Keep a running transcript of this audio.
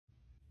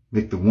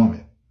make the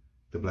woman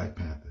the Black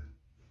Panther.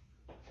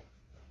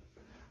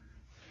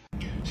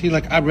 See,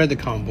 like, I read the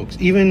comic books.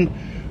 Even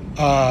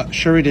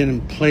Shuri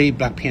didn't play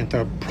Black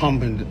Panther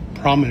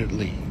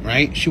prominently,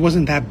 right? She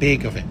wasn't that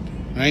big of it,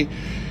 right?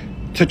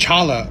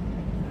 T'Challa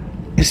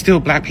is still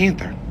Black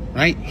Panther,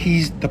 right?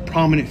 He's the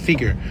prominent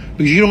figure.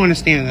 Because you don't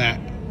understand that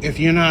if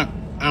you're not,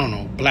 I don't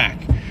know, black,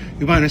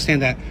 you might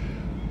understand that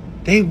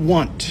they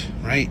want,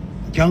 right,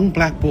 young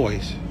black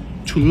boys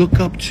to look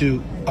up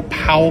to a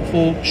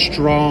powerful,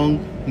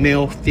 strong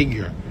male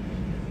figure,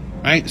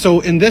 right? So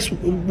in this,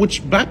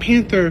 which Black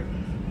Panther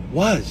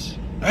was,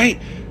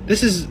 right?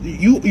 This is,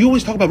 you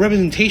always talk about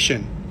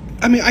representation.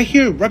 I mean, I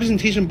hear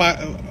representation by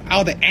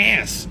out of the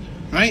ass,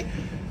 right?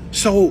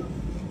 So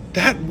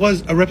that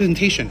was a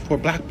representation for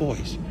black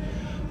boys,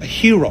 a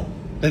hero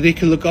that they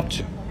could look up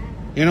to,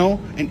 you know,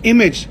 an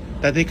image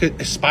that they could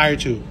aspire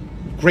to,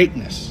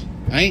 greatness,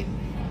 right?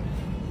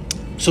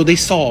 So they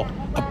saw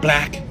a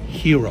black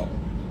hero.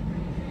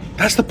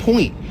 That's the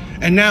point.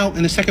 And now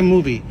in the second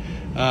movie,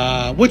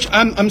 which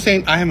I'm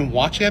saying I haven't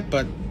watched yet,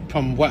 but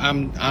from what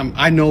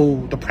I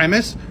know the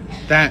premise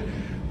that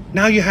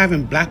now you're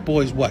having black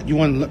boys. What you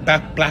want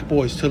black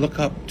boys to look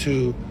up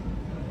to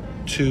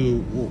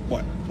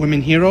what,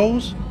 women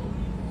heroes?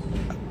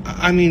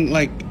 I mean,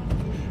 like,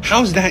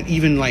 how's that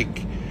even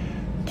like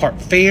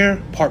part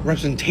fair, part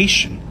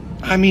representation?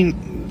 I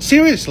mean,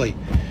 seriously,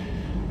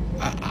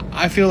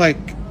 I feel like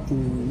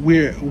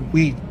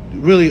we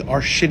really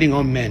are shitting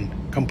on men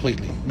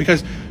completely,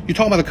 because you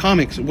talk about the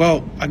comics.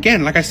 Well,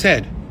 again, like I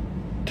said,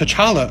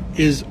 T'Challa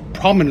is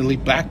prominently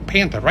Black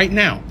Panther right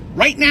now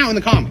in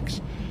the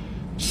comics.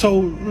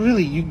 So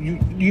really,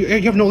 you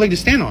have no leg to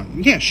stand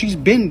on. Yeah, she's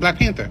been Black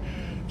Panther.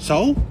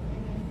 So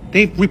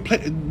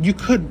you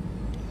could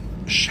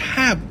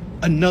have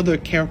another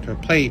character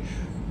play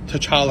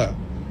T'Challa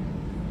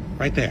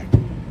right there,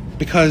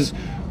 because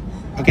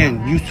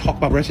again, you talk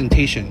about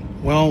representation.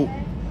 Well,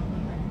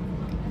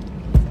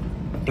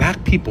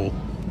 black people,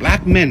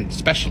 black men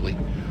especially,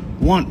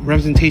 want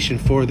representation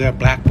for their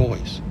black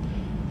boys.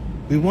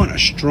 We want a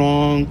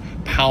strong,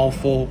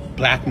 powerful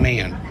black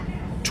man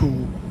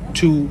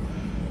to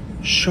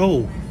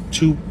show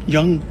to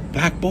young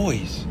black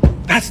boys.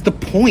 That's the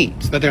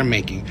point that they're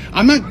making.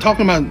 I'm not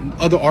talking about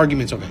other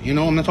arguments of it, you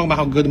know? I'm not talking about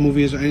how good the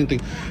movie is or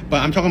anything,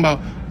 but I'm talking about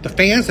the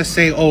fans that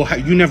say, oh,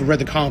 you never read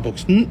the comic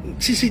books.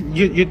 See,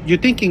 you're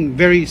thinking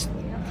very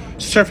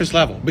surface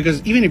level,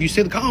 because even if you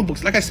say the comic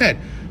books, like I said,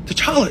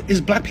 T'Challa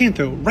is Black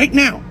Panther right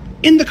now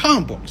in the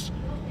comic books.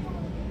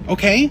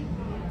 Okay?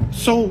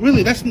 So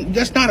really, that's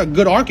not a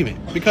good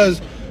argument,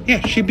 because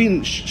yeah,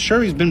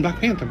 Shuri's been Black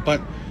Panther, but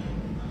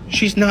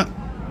she's not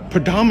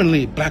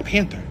predominantly Black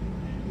Panther.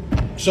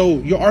 So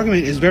your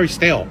argument is very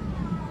stale,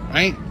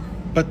 right?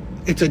 But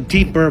it's a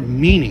deeper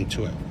meaning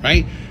to it,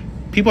 right?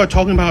 People are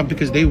talking about it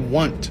because they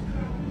want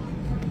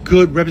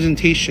good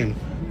representation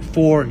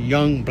for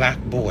young black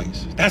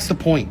boys. That's the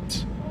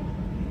point.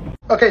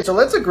 Okay, so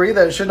let's agree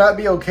that it should not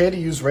be okay to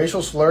use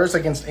racial slurs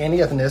against any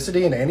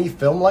ethnicity in any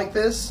film like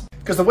this.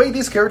 Because the way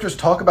these characters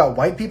talk about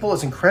white people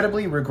is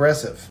incredibly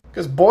regressive.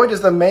 Because boy,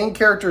 does the main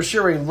character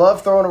Shuri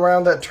love throwing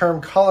around that term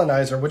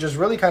colonizer, which is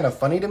really kind of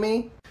funny to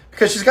me.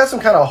 Because she's got some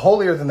kind of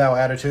holier-than-thou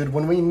attitude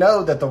when we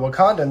know that the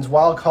Wakandans,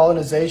 while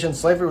colonization,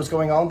 slavery was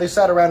going on, they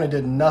sat around and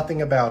did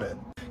nothing about it.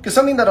 Because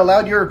something that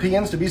allowed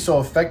Europeans to be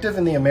so effective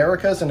in the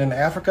Americas and in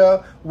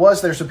Africa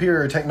was their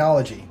superior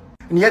technology.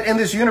 And yet in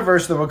this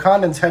universe, the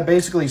Wakandans had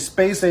basically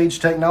space-age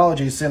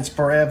technology since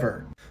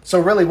forever. So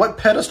really, what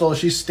pedestal is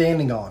she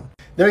standing on?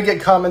 Then we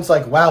get comments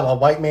like, wow, a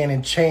white man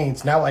in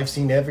chains, now I've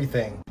seen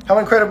everything. How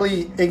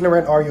incredibly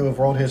ignorant are you of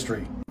world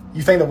history?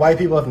 You think that white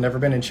people have never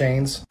been in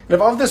chains? And if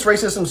all of this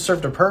racism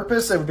served a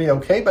purpose, it would be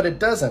okay, but it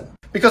doesn't.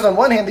 Because on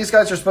one hand, these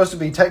guys are supposed to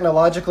be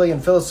technologically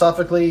and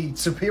philosophically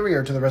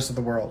superior to the rest of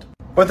the world.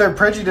 But their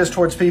prejudice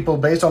towards people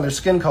based on their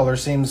skin color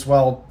seems,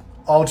 well,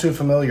 all too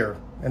familiar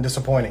and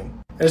disappointing.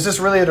 Is this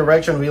really a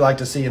direction we like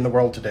to see in the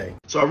world today?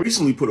 So I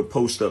recently put a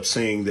post up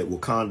saying that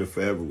Wakanda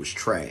Forever was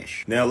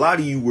trash. Now, a lot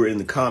of you were in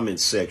the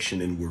comments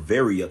section and were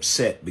very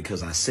upset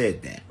because I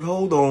said that.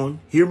 Hold on,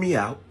 hear me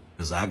out,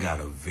 because I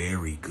got a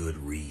very good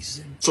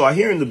reason. So I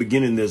hear in the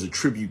beginning there's a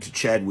tribute to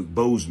Chadwick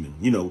Boseman,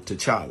 you know,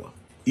 T'Challa.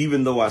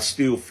 Even though I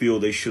still feel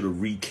they should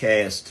have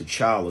recast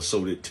T'Challa so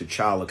that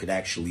T'Challa could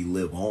actually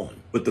live on.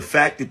 But the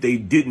fact that they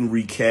didn't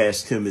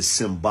recast him is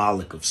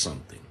symbolic of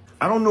something.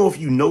 I don't know if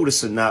you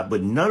notice or not,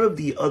 but none of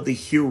the other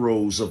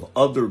heroes of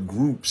other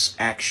groups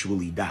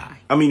actually die.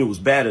 I mean, it was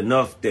bad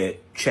enough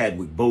that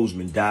Chadwick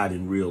Boseman died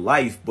in real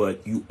life,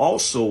 but you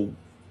also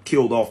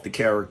killed off the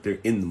character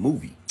in the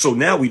movie. So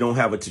now we don't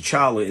have a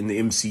T'Challa in the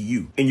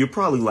MCU. And you're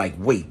probably like,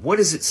 wait, what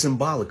is it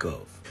symbolic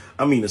of?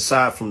 I mean,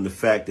 aside from the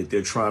fact that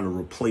they're trying to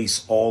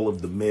replace all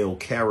of the male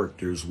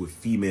characters with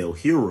female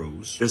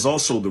heroes, there's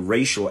also the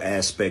racial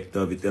aspect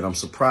of it that I'm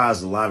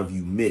surprised a lot of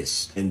you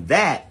missed. And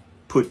that,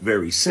 put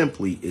very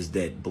simply, is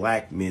that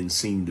black men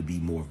seem to be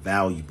more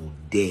valuable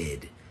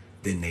dead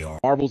than they are.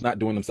 Marvel's not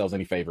doing themselves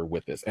any favor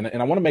with this. And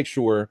I want to make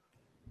sure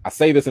I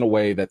say this in a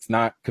way that's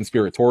not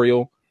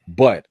conspiratorial,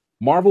 but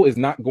Marvel is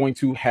not going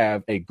to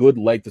have a good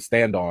leg to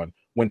stand on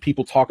when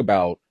people talk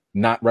about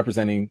not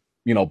representing,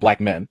 you know,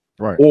 black men,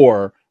 Right.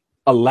 or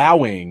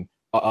allowing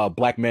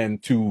black men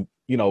to,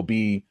 you know,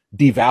 be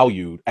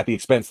devalued at the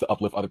expense to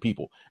uplift other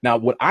people. Now,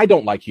 what I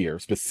don't like here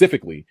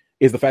specifically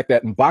is the fact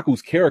that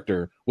M'Baku's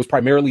character was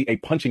primarily a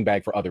punching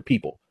bag for other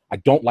people. I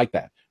don't like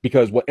that,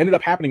 because what ended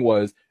up happening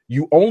was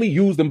you only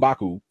used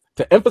M'Baku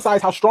to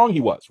emphasize how strong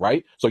he was,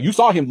 right? So you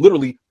saw him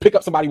literally pick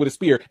up somebody with a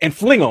spear and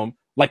fling them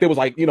like there was,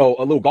 like, you know,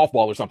 a little golf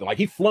ball or something. Like,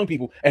 he flung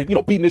people and, you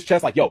know, beating his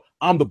chest like, yo,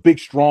 I'm the big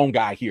strong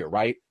guy here,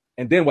 right?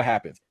 And then what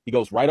happens? He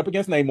goes right up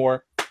against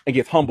Namor and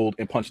gets humbled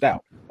and punched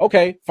out.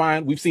 Okay,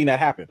 fine, we've seen that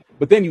happen.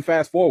 But then you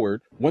fast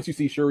forward, once you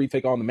see Shuri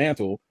take on the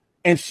mantle,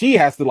 and she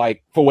has to,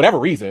 like, for whatever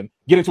reason,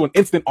 get into an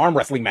instant arm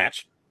wrestling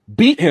match,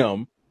 beat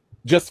him,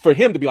 just for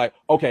him to be like,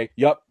 okay,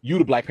 yep, you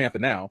the Black Panther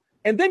now.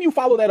 And then you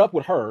follow that up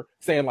with her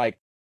saying, like,